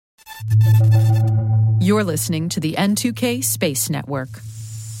You're listening to the N2K Space Network.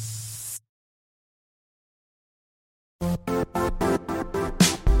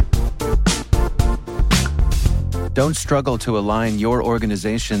 Don't struggle to align your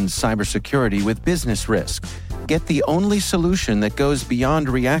organization's cybersecurity with business risk. Get the only solution that goes beyond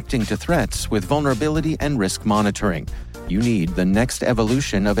reacting to threats with vulnerability and risk monitoring. You need the next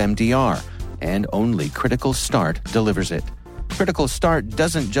evolution of MDR, and only Critical Start delivers it. Critical Start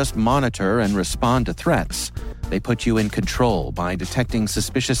doesn't just monitor and respond to threats. They put you in control by detecting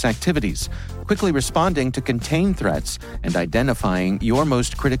suspicious activities, quickly responding to contain threats, and identifying your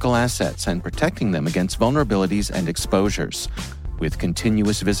most critical assets and protecting them against vulnerabilities and exposures. With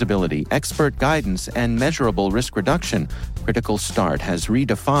continuous visibility, expert guidance, and measurable risk reduction, Critical Start has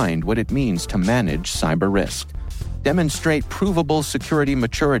redefined what it means to manage cyber risk. Demonstrate provable security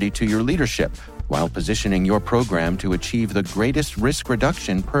maturity to your leadership while positioning your program to achieve the greatest risk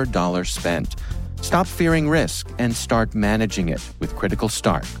reduction per dollar spent. Stop fearing risk and start managing it with Critical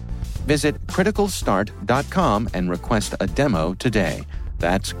Start. Visit criticalstart.com and request a demo today.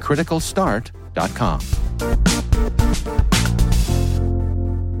 That's criticalstart.com.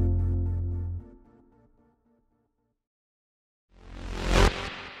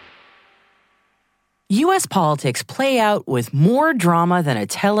 U.S. politics play out with more drama than a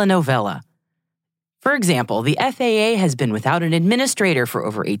telenovela. For example, the FAA has been without an administrator for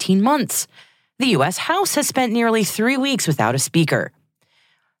over 18 months. The U.S. House has spent nearly 3 weeks without a speaker.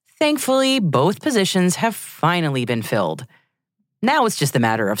 Thankfully, both positions have finally been filled. Now it's just a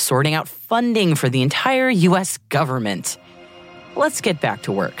matter of sorting out funding for the entire U.S. government. Let's get back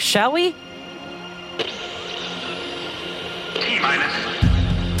to work, shall we? T-minus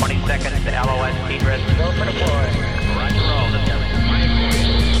 20 seconds to LOS speed rest. Go for deploy. Roger roll.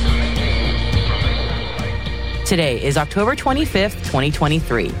 Today is October 25th,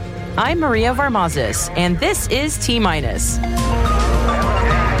 2023. I'm Maria Varmazis, and this is T-minus.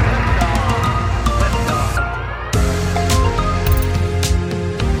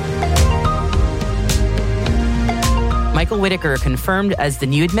 Michael Whitaker confirmed as the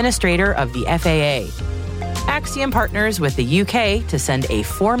new administrator of the FAA. Axiom partners with the UK to send a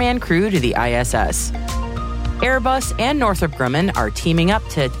 4-man crew to the ISS. Airbus and Northrop Grumman are teaming up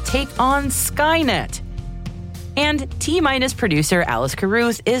to take on Skynet. And T-minus producer Alice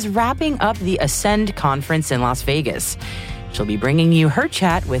Carruth is wrapping up the Ascend conference in Las Vegas. She'll be bringing you her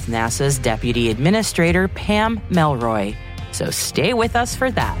chat with NASA's Deputy Administrator Pam Melroy. So stay with us for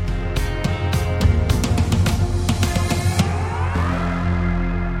that.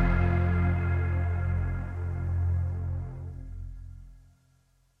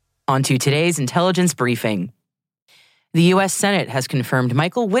 On to today's intelligence briefing. The U.S. Senate has confirmed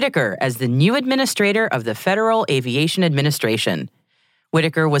Michael Whitaker as the new administrator of the Federal Aviation Administration.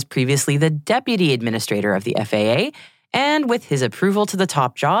 Whitaker was previously the deputy administrator of the FAA, and with his approval to the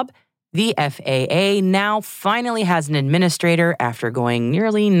top job, the FAA now finally has an administrator after going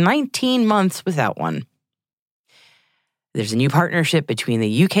nearly 19 months without one. There's a new partnership between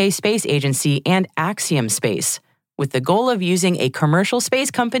the UK Space Agency and Axiom Space, with the goal of using a commercial space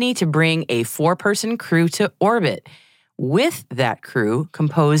company to bring a 4-person crew to orbit, with that crew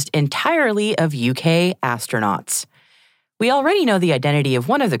composed entirely of UK astronauts. We already know the identity of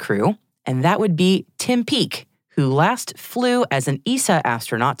one of the crew, and that would be Tim Peake, who last flew as an ESA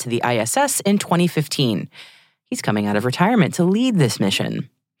astronaut to the ISS in 2015. He's coming out of retirement to lead this mission.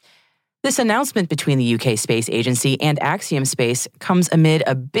 This announcement between the UK Space Agency and Axiom Space comes amid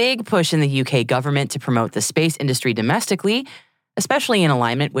a big push in the UK government to promote the space industry domestically, especially in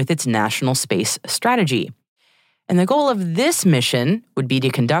alignment with its national space strategy. And the goal of this mission would be to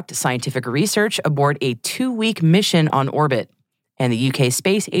conduct scientific research aboard a 2-week mission on orbit. And the UK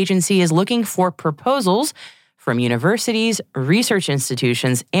Space Agency is looking for proposals from universities, research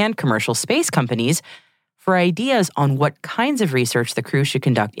institutions, and commercial space companies for ideas on what kinds of research the crew should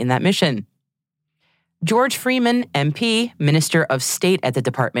conduct in that mission. George Freeman, MP, Minister of State at the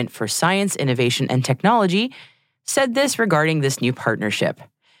Department for Science, Innovation, and Technology, said this regarding this new partnership.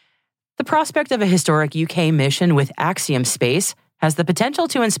 The prospect of a historic UK mission with Axiom Space has the potential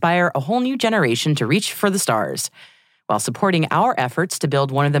to inspire a whole new generation to reach for the stars, while supporting our efforts to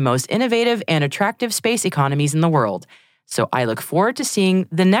build one of the most innovative and attractive space economies in the world. So I look forward to seeing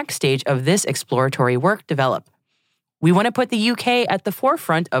the next stage of this exploratory work develop. We want to put the UK at the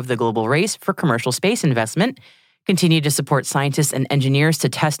forefront of the global race for commercial space investment, continue to support scientists and engineers to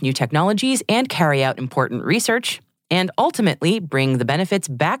test new technologies and carry out important research, and ultimately bring the benefits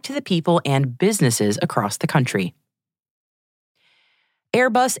back to the people and businesses across the country.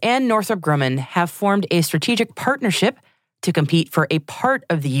 Airbus and Northrop Grumman have formed a strategic partnership to compete for a part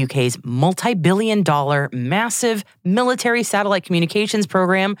of the UK's multi-billion-dollar massive military satellite communications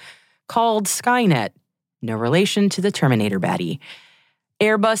program called Skynet. No relation to the Terminator baddie.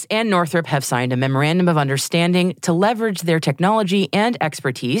 Airbus and Northrop have signed a memorandum of understanding to leverage their technology and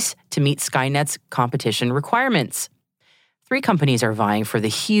expertise to meet Skynet's competition requirements. 3 companies are vying for the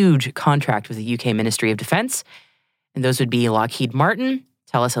huge contract with the UK Ministry of Defence, and those would be Lockheed Martin,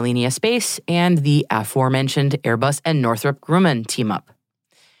 Thales Alenia Space, and the aforementioned Airbus and Northrop Grumman team-up.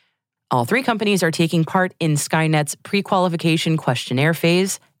 All 3 companies are taking part in Skynet's pre-qualification questionnaire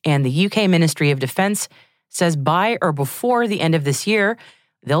phase, and the UK Ministry of Defence says by or before the end of this year,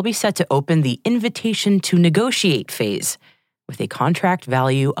 they'll be set to open the invitation to negotiate phase with a contract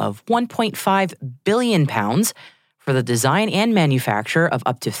value of £1.5 billion for the design and manufacture of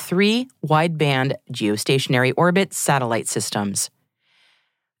up to 3 wideband geostationary orbit satellite systems.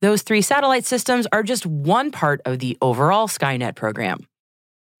 Those 3 satellite systems are just one part of the overall Skynet program.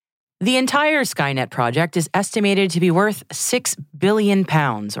 The entire Skynet project is estimated to be worth £6 billion, or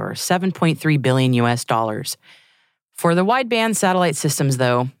 $7.3 billion US. For the wideband satellite systems,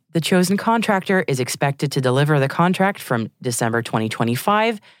 though, the chosen contractor is expected to deliver the contract from December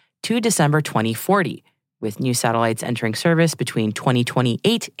 2025 to December 2040, with new satellites entering service between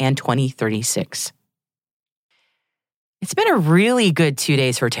 2028 and 2036. It's been a really good 2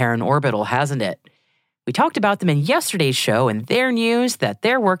 days for Terran Orbital, hasn't it? We talked about them in yesterday's show and their news that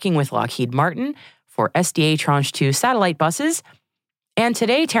they're working with Lockheed Martin for SDA Tranche 2 satellite buses. And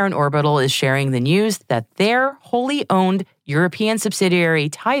today, Terran Orbital is sharing the news that their wholly owned European subsidiary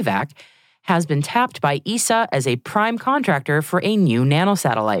Tyvak has been tapped by ESA as a prime contractor for a new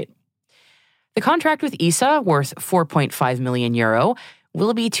nanosatellite. The contract with ESA, worth €4.5 million,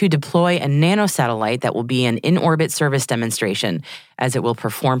 will be to deploy a nanosatellite that will be an in-orbit service demonstration, as it will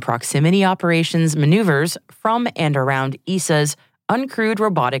perform proximity operations maneuvers from and around ESA's uncrewed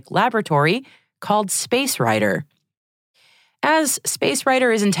robotic laboratory called Space Rider. As Space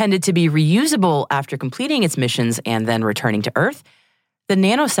Rider is intended to be reusable after completing its missions and then returning to Earth, the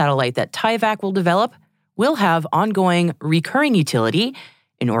nanosatellite that Tyvak will develop will have ongoing recurring utility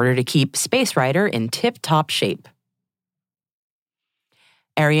in order to keep Space Rider in tip-top shape.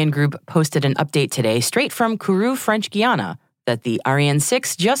 Ariane Group posted an update today straight from Kourou, French Guiana, that the Ariane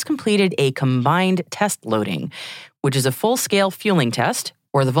 6 just completed a combined test loading, which is a full-scale fueling test,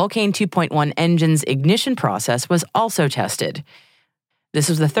 where the Vulcain 2.1 engine's ignition process was also tested. This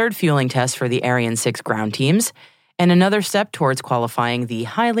was the 3rd fueling test for the Ariane 6 ground teams, and another step towards qualifying the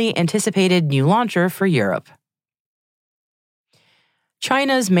highly anticipated new launcher for Europe.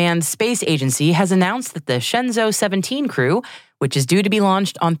 China's manned space agency has announced that the Shenzhou 17 crew, which is due to be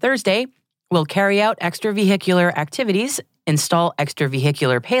launched on Thursday, will carry out extravehicular activities, install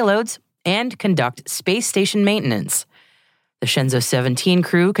extravehicular payloads, and conduct space station maintenance. The Shenzhou 17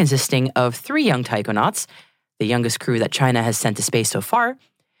 crew, consisting of 3 young taikonauts, the youngest crew that China has sent to space so far,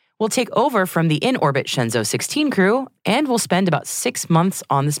 will take over from the in-orbit Shenzhou 16 crew and will spend about 6 months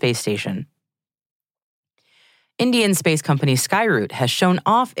on the space station. Indian space company Skyroot has shown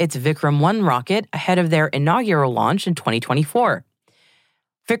off its Vikram 1 rocket ahead of their inaugural launch in 2024.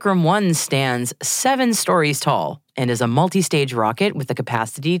 Vikram 1 stands 7 stories tall and is a multi-stage rocket with the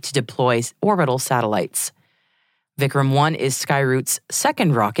capacity to deploy orbital satellites. Vikram 1 is Skyroot's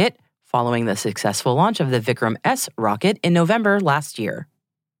 2nd rocket, following the successful launch of the Vikram S rocket in November last year.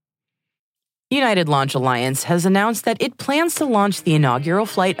 United Launch Alliance has announced that it plans to launch the inaugural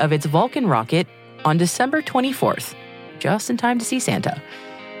flight of its Vulcan rocket on December 24th, just in time to see Santa.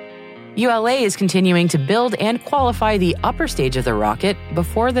 ULA is continuing to build and qualify the upper stage of the rocket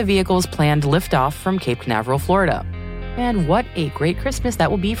before the vehicle's planned liftoff from Cape Canaveral, Florida. And what a great Christmas that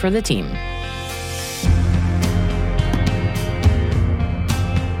will be for the team.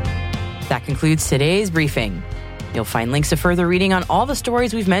 That concludes today's briefing. You'll find links to further reading on all the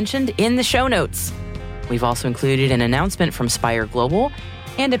stories we've mentioned in the show notes. We've also included an announcement from Spire Global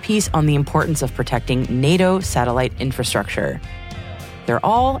and a piece on the importance of protecting NATO satellite infrastructure. They're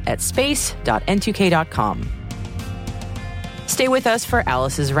all at space.n2k.com. Stay with us for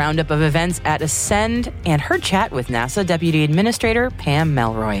Alice's roundup of events at Ascend and her chat with NASA Deputy Administrator Pam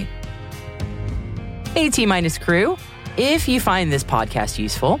Melroy. Hey T-Minus crew, if you find this podcast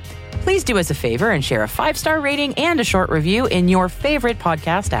useful, please do us a favor and share a 5-star rating and a short review in your favorite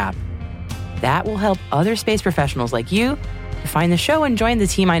podcast app. That will help other space professionals like you to find the show and join the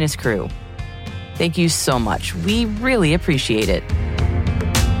T-Minus crew. Thank you so much. We really appreciate it.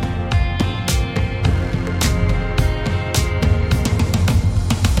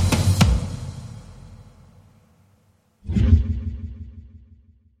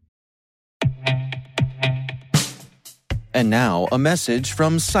 And now, a message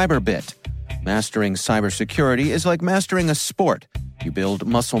from Cyberbit. Mastering cybersecurity is like mastering a sport. You build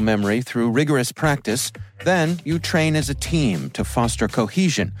muscle memory through rigorous practice, then you train as a team to foster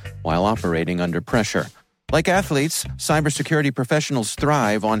cohesion while operating under pressure. Like athletes, cybersecurity professionals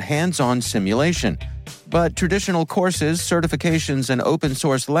thrive on hands-on simulation. But traditional courses, certifications, and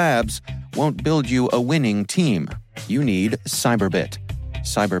open-source labs won't build you a winning team. You need Cyberbit.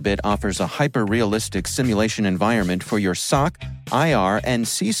 Cyberbit offers a hyper-realistic simulation environment for your SOC, IR, and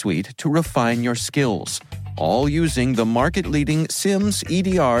C-suite to refine your skills, all using the market-leading SIMs,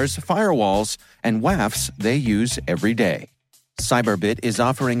 EDRs, firewalls, and WAFs they use every day. Cyberbit is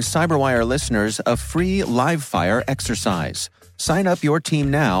offering CyberWire listeners a free live-fire exercise. Sign up your team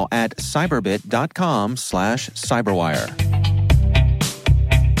now at cyberbit.com/cyberwire.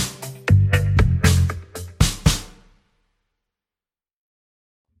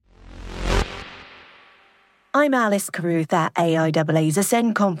 I'm Alice Carruth at AIAA's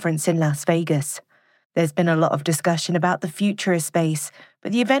Ascend conference in Las Vegas. There's been a lot of discussion about the future of space,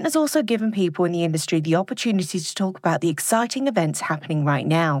 but the event has also given people in the industry the opportunity to talk about the exciting events happening right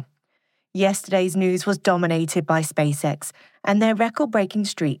now. Yesterday's news was dominated by SpaceX and their record-breaking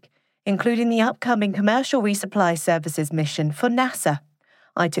streak, including the upcoming Commercial Resupply Services mission for NASA.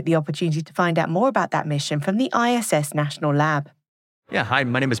 I took the opportunity to find out more about that mission from the ISS National Lab. Yeah, hi,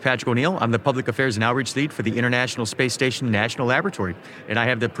 my name is Patrick O'Neill. I'm the Public Affairs and Outreach Lead for the International Space Station National Laboratory. And I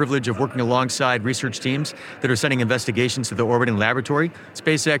have the privilege of working alongside research teams that are sending investigations to the orbiting laboratory.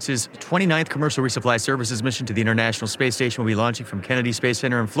 SpaceX's 29th Commercial Resupply Services mission to the International Space Station will be launching from Kennedy Space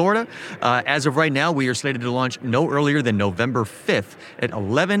Center in Florida. As of right now, we are slated to launch no earlier than November 5th at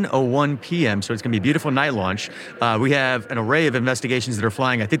 11:01 p.m., so it's going to be a beautiful night launch. We have an array of investigations that are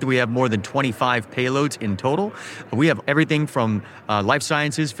flying. I think that we have more than 25 payloads in total. We have everything from life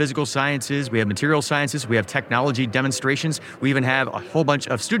sciences, physical sciences, we have material sciences, we have technology demonstrations, we even have a whole bunch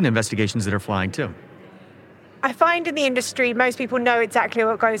of student investigations that are flying too. I find in the industry, most people know exactly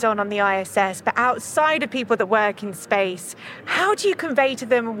what goes on the ISS, but outside of people that work in space, how do you convey to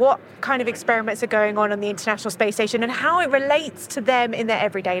them what kind of experiments are going on the International Space Station and how it relates to them in their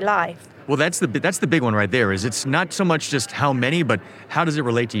everyday life? Well, that's the big one right there, is it's not so much just how many, but how does it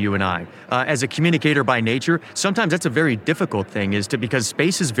relate to you and I? As a communicator by nature, sometimes that's a very difficult thing, because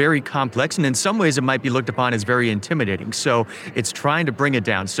space is very complex, and in some ways it might be looked upon as very intimidating. So it's trying to bring it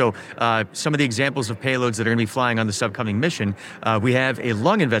down. So some of the examples of payloads that are going to be flying on this upcoming mission, we have a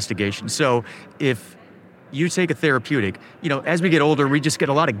lung investigation. So if you take a therapeutic, as we get older, we just get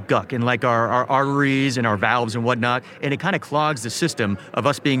a lot of guck in like our arteries and our valves and whatnot, and it kind of clogs the system of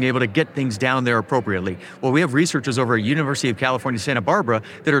us being able to get things down there appropriately. Well, we have researchers over at University of California, Santa Barbara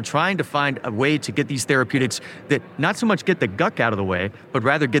that are trying to find a way to get these therapeutics that not so much get the guck out of the way, but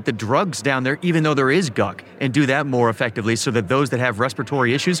rather get the drugs down there, even though there is guck, and do that more effectively so that those that have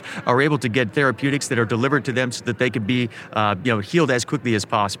respiratory issues are able to get therapeutics that are delivered to them so that they can be healed as quickly as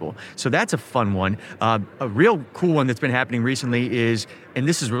possible. So that's a fun one. A real cool one that's been happening recently is, and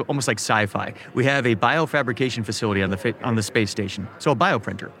this is almost like sci-fi, we have a biofabrication facility on the space station. So a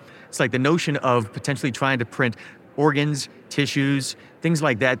bioprinter. It's like the notion of potentially trying to print organs, tissues, things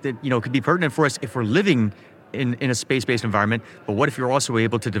like that could be pertinent for us if we're living in a space-based environment, but what if you're also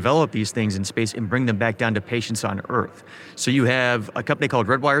able to develop these things in space and bring them back down to patients on Earth? So you have a company called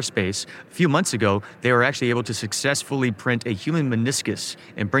Redwire Space. A few months ago, they were actually able to successfully print a human meniscus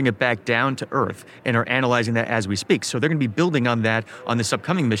and bring it back down to Earth, and are analyzing that as we speak. So they're going to be building on that on this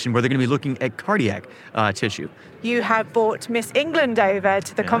upcoming mission, where they're going to be looking at cardiac tissue. You have brought Miss England over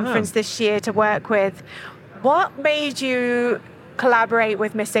to the conference this year to work with. What made you collaborate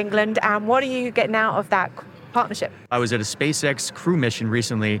with Miss England, and what are you getting out of that partnership? I was at a SpaceX crew mission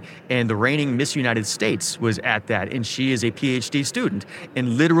recently, and the reigning Miss United States was at that, and she is a PhD student.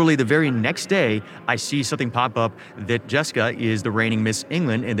 And literally the very next day, I see something pop up that Jessica is the reigning Miss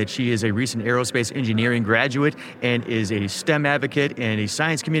England, and that she is a recent aerospace engineering graduate and is a STEM advocate and a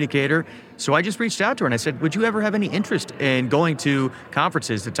science communicator. So I just reached out to her and I said, would you ever have any interest in going to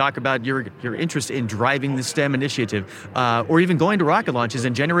conferences to talk about your interest in driving the STEM initiative, or even going to rocket launches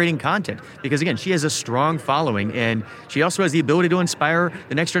and generating content? Because again, she has a strong following, and she also has the ability to inspire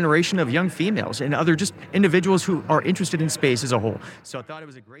the next generation of young females and other just individuals who are interested in space as a whole. So I thought it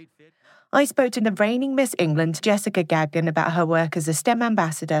was a great fit. I spoke to the reigning Miss England, Jessica Gagden, about her work as a STEM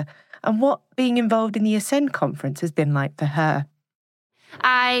ambassador and what being involved in the Ascend conference has been like for her.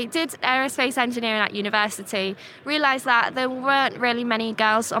 I did aerospace engineering at university, realised that there weren't really many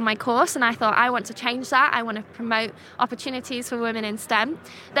girls on my course, and I thought, I want to change that. I want to promote opportunities for women in STEM.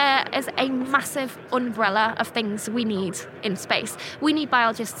 There is a massive umbrella of things we need in space. We need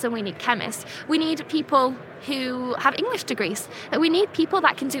biologists and we need chemists. We need people who have English degrees. We need people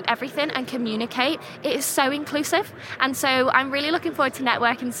that can do everything and communicate. It is so inclusive. And so I'm really looking forward to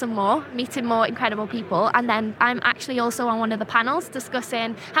networking some more, meeting more incredible people. And then I'm actually also on one of the panels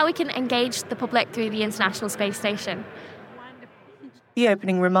discussing how we can engage the public through the International Space Station. The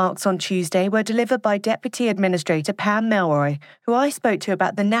opening remarks on Tuesday were delivered by Deputy Administrator Pam Melroy, who I spoke to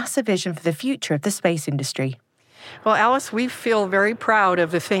about the NASA vision for the future of the space industry. Well, Alice, we feel very proud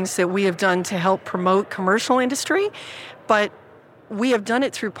of the things that we have done to help promote commercial industry, but we have done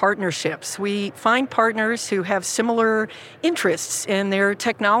it through partnerships. We find partners who have similar interests in their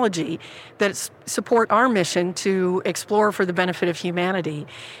technology that support our mission to explore for the benefit of humanity.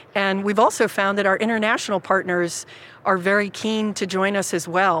 And we've also found that our international partners are very keen to join us as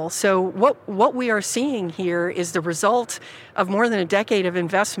well. So what we are seeing here is the result of more than a decade of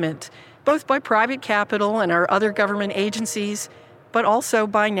investment, both by private capital and our other government agencies, but also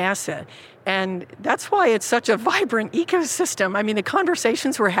by NASA. And that's why it's such a vibrant ecosystem. I mean, the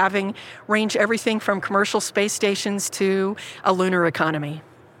conversations we're having range everything from commercial space stations to a lunar economy.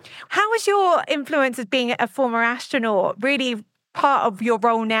 How has your influence as being a former astronaut really part of your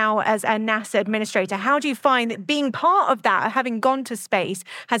role now as a NASA administrator? How do you find that being part of that, having gone to space,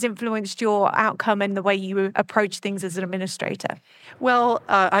 has influenced your outcome and the way you approach things as an administrator? Well,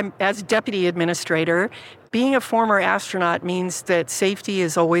 I'm as deputy administrator. Being a former astronaut means that safety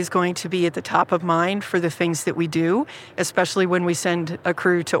is always going to be at the top of mind for the things that we do, especially when we send a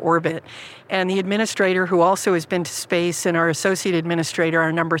crew to orbit. And the administrator, who also has been to space, and our associate administrator,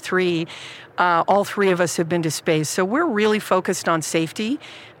 our number 3, all 3 of us have been to space. So we're really focused on safety.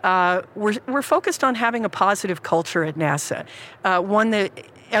 We're focused on having a positive culture at NASA, one that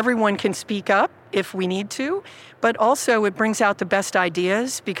everyone can speak up if we need to, but also it brings out the best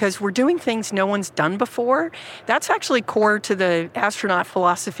ideas because we're doing things no one's done before. That's actually core to the astronaut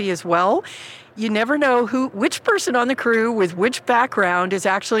philosophy as well. You never know which person on the crew with which background is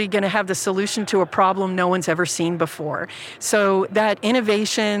actually going to have the solution to a problem no one's ever seen before. So that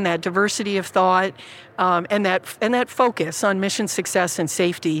innovation, that diversity of thought, and that focus on mission success and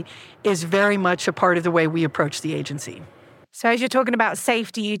safety is very much a part of the way we approach the agency. So as you're talking about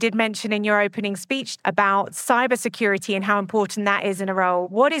safety, you did mention in your opening speech about cybersecurity and how important that is in a role.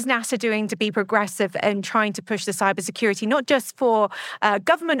 What is NASA doing to be progressive and trying to push the cybersecurity, not just for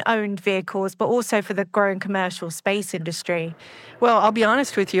government-owned vehicles, but also for the growing commercial space industry? Well, I'll be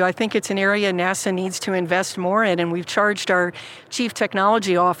honest with you. I think it's an area NASA needs to invest more in, and we've charged our Chief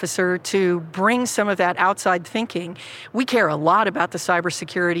Technology Officer to bring some of that outside thinking. We care a lot about the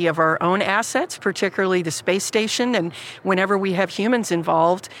cybersecurity of our own assets, particularly the space station, and whenever we have humans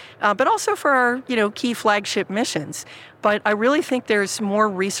involved, but also for our key flagship missions. But I really think there's more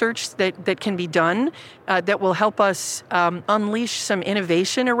research that can be done that will help us unleash some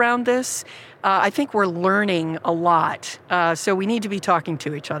innovation around this. I think we're learning a lot, so we need to be talking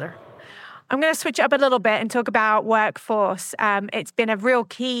to each other. I'm going to switch up a little bit and talk about workforce. It's been a real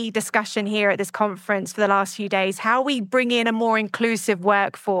key discussion here at this conference for the last few days, how we bring in a more inclusive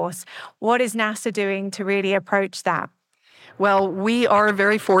workforce. What is NASA doing to really approach that? Well, we are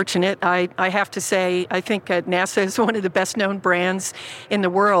very fortunate. I have to say, I think NASA is one of the best known brands in the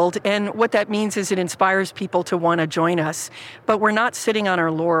world. And what that means is it inspires people to want to join us. But we're not sitting on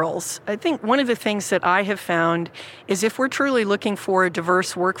our laurels. I think one of the things that I have found is if we're truly looking for a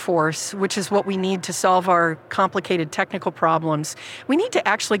diverse workforce, which is what we need to solve our complicated technical problems, we need to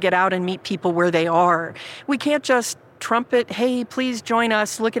actually get out and meet people where they are. We can't just trumpet, hey, please join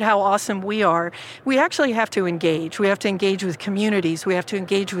us, look at how awesome we are. We actually have to engage. We have to engage with communities. We have to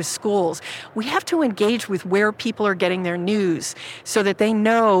engage with schools. We have to engage with where people are getting their news so that they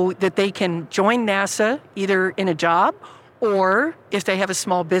know that they can join NASA either in a job or if they have a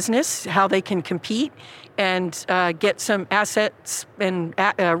small business, how they can compete and get some assets and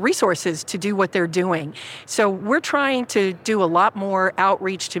resources to do what they're doing. So we're trying to do a lot more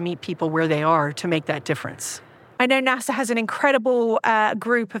outreach to meet people where they are to make that difference. I know NASA has an incredible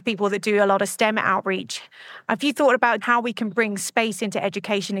group of people that do a lot of STEM outreach. Have you thought about how we can bring space into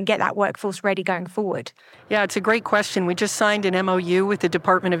education and get that workforce ready going forward? Yeah, it's a great question. We just signed an MOU with the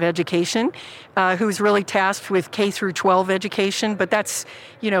Department of Education, who's really tasked with K through 12 education. But that's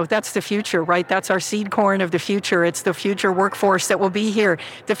the future, right? That's our seed corn of the future. It's the future workforce that will be here,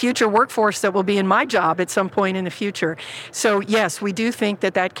 the future workforce that will be in my job at some point in the future. So yes, we do think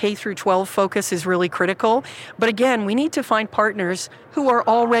that K through 12 focus is really critical. But again, we need to find partners who are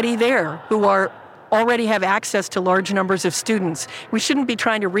already there, who already have access to large numbers of students. We shouldn't be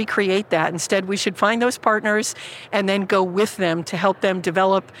trying to recreate that. Instead, we should find those partners and then go with them to help them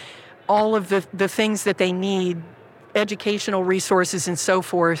develop all of the things that they need educational resources and so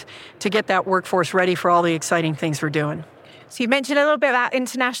forth to get that workforce ready for all the exciting things we're doing. So you mentioned a little bit about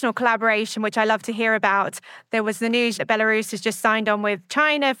international collaboration, which I love to hear about. There was the news that Belarus has just signed on with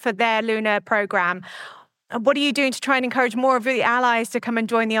China for their lunar program. What are you doing to try and encourage more of the allies to come and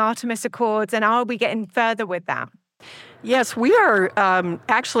join the Artemis Accords? And are we getting further with that? Yes, we are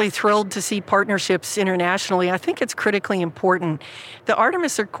actually thrilled to see partnerships internationally. I think it's critically important. The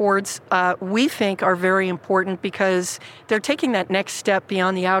Artemis Accords, we think, are very important because they're taking that next step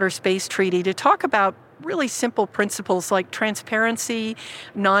beyond the Outer Space Treaty to talk about really simple principles like transparency,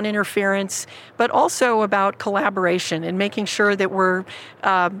 non-interference, but also about collaboration and making sure that we're,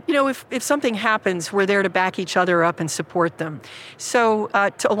 if something happens, we're there to back each other up and support them. So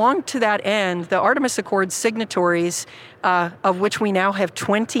along to that end, the Artemis Accords signatories, of which we now have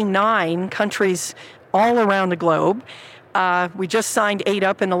 29 countries all around the globe. We just signed 8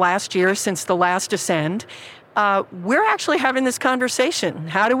 up in the last year since the last ascend. We're actually having this conversation.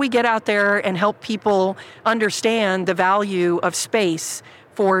 How do we get out there and help people understand the value of space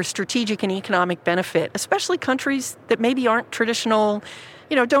for strategic and economic benefit, especially countries that maybe aren't traditional,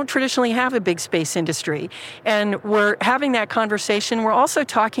 don't traditionally have a big space industry? And we're having that conversation. We're also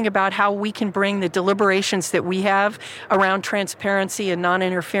talking about how we can bring the deliberations that we have around transparency and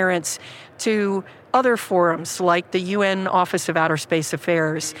non-interference to other forums like the UN Office of Outer Space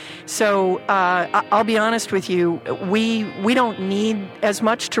Affairs. So I'll be honest with you, we don't need as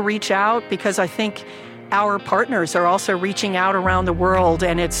much to reach out because I think our partners are also reaching out around the world,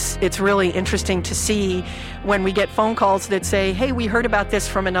 and it's really interesting to see when we get phone calls that say, hey, we heard about this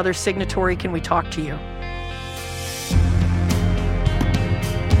from another signatory, can we talk to you?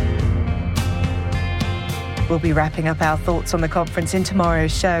 We'll be wrapping up our thoughts on the conference in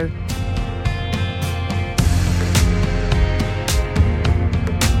tomorrow's show.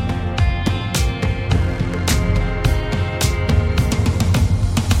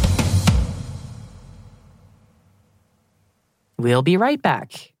 We'll be right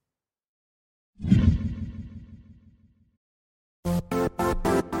back.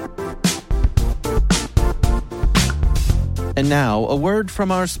 And now, a word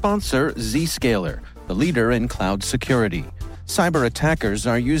from our sponsor, Zscaler, the leader in cloud security. Cyber attackers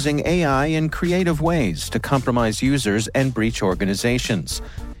are using AI in creative ways to compromise users and breach organizations.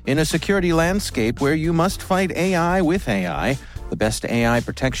 In a security landscape where you must fight AI with AI, the best AI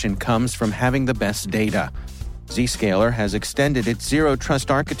protection comes from having the best data. Zscaler has extended its zero-trust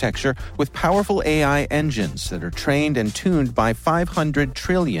architecture with powerful AI engines that are trained and tuned by 500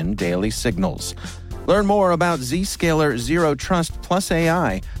 trillion daily signals. Learn more about Zscaler Zero Trust Plus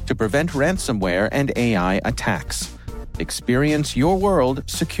AI to prevent ransomware and AI attacks. Experience your world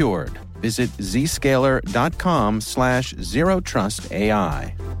secured. Visit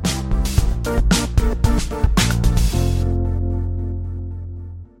zscaler.com/zerotrustai.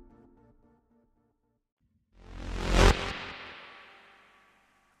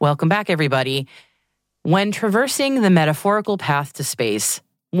 Welcome back, everybody. When traversing the metaphorical path to space,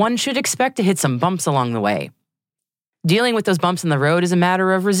 one should expect to hit some bumps along the way. Dealing with those bumps in the road is a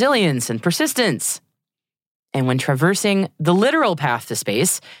matter of resilience and persistence. And when traversing the literal path to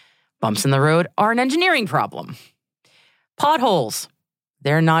space, bumps in the road are an engineering problem. Potholes.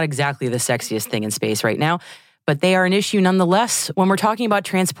 They're not exactly the sexiest thing in space right now, but they are an issue nonetheless when we're talking about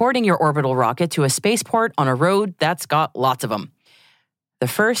transporting your orbital rocket to a spaceport on a road that's got lots of them. The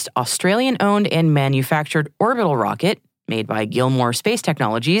first Australian-owned and manufactured orbital rocket, made by Gilmour Space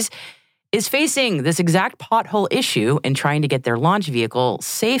Technologies, is facing this exact pothole issue in trying to get their launch vehicle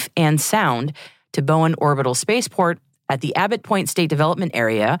safe and sound to Bowen Orbital Spaceport at the Abbott Point State Development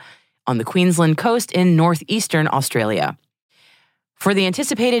Area on the Queensland coast in northeastern Australia. For the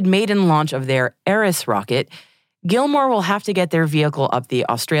anticipated maiden launch of their Eris rocket, Gilmour will have to get their vehicle up the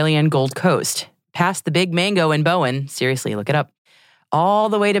Australian Gold Coast, past the Big Mango in Bowen, seriously, look it up, all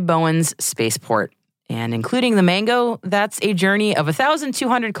the way to Bowen's spaceport. And including the Mango, that's a journey of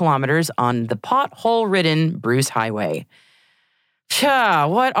 1,200 kilometers on the pothole-ridden Bruce Highway. Psha,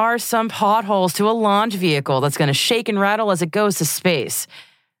 what are some potholes to a launch vehicle that's going to shake and rattle as it goes to space?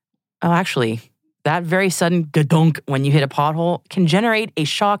 Oh, actually, that very sudden gadunk when you hit a pothole can generate a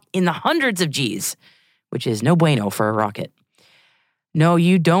shock in the hundreds of Gs, which is no bueno for a rocket. No,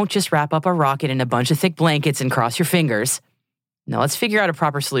 you don't just wrap up a rocket in a bunch of thick blankets and cross your fingers. Now, let's figure out a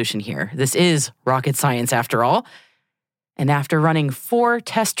proper solution here. This is rocket science, after all. And after running 4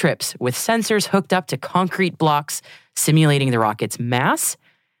 test trips with sensors hooked up to concrete blocks simulating the rocket's mass,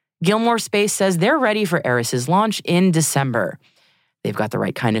 Gilmour Space says they're ready for Eris's launch in December. They've got the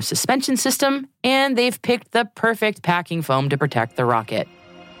right kind of suspension system, and they've picked the perfect packing foam to protect the rocket.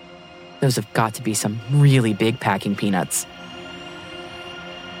 Those have got to be some really big packing peanuts.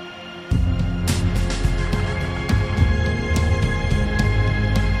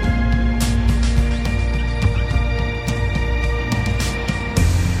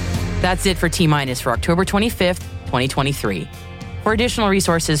 That's it for T- for October 25th, 2023. For additional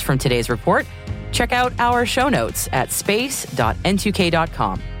resources from today's report, check out our show notes at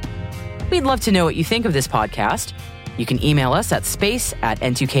space.n2k.com. We'd love to know what you think of this podcast. You can email us at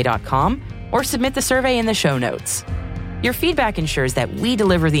space@n2k.com or submit the survey in the show notes. Your feedback ensures that we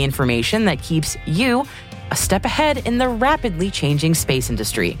deliver the information that keeps you a step ahead in the rapidly changing space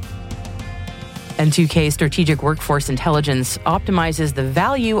industry. N2K Strategic Workforce Intelligence optimizes the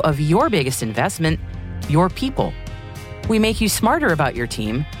value of your biggest investment, your people. We make you smarter about your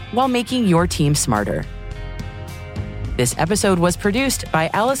team while making your team smarter. This episode was produced by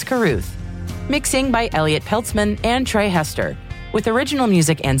Alice Carruth, mixing by Elliot Peltzman and Trey Hester, with original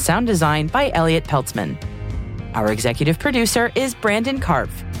music and sound design by Elliot Peltzman. Our executive producer is Brandon Karpf.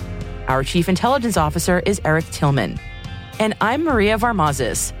 Our chief intelligence officer is Eric Tillman. And I'm Maria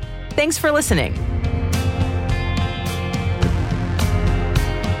Varmazis. Thanks for listening.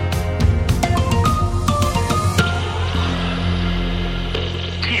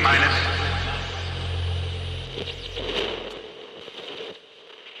 T-minus.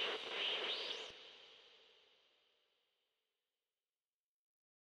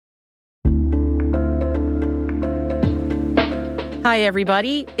 Hi,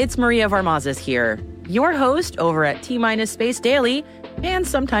 everybody. It's Maria Varmazis here, your host over at T- Space Daily, and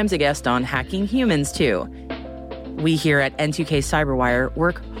sometimes a guest on Hacking Humans, too. We here at N2K Cyberwire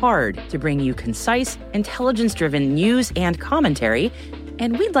work hard to bring you concise, intelligence-driven news and commentary,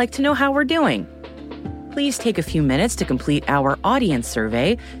 and we'd like to know how we're doing. Please take a few minutes to complete our audience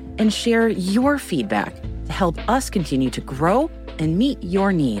survey and share your feedback to help us continue to grow and meet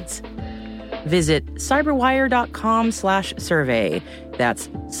your needs. Visit cyberwire.com/survey. That's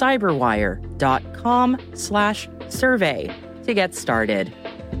cyberwire.com/survey to get started.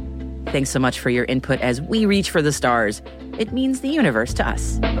 Thanks so much for your input as we reach for the stars. It means the universe to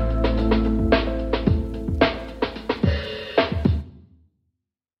us.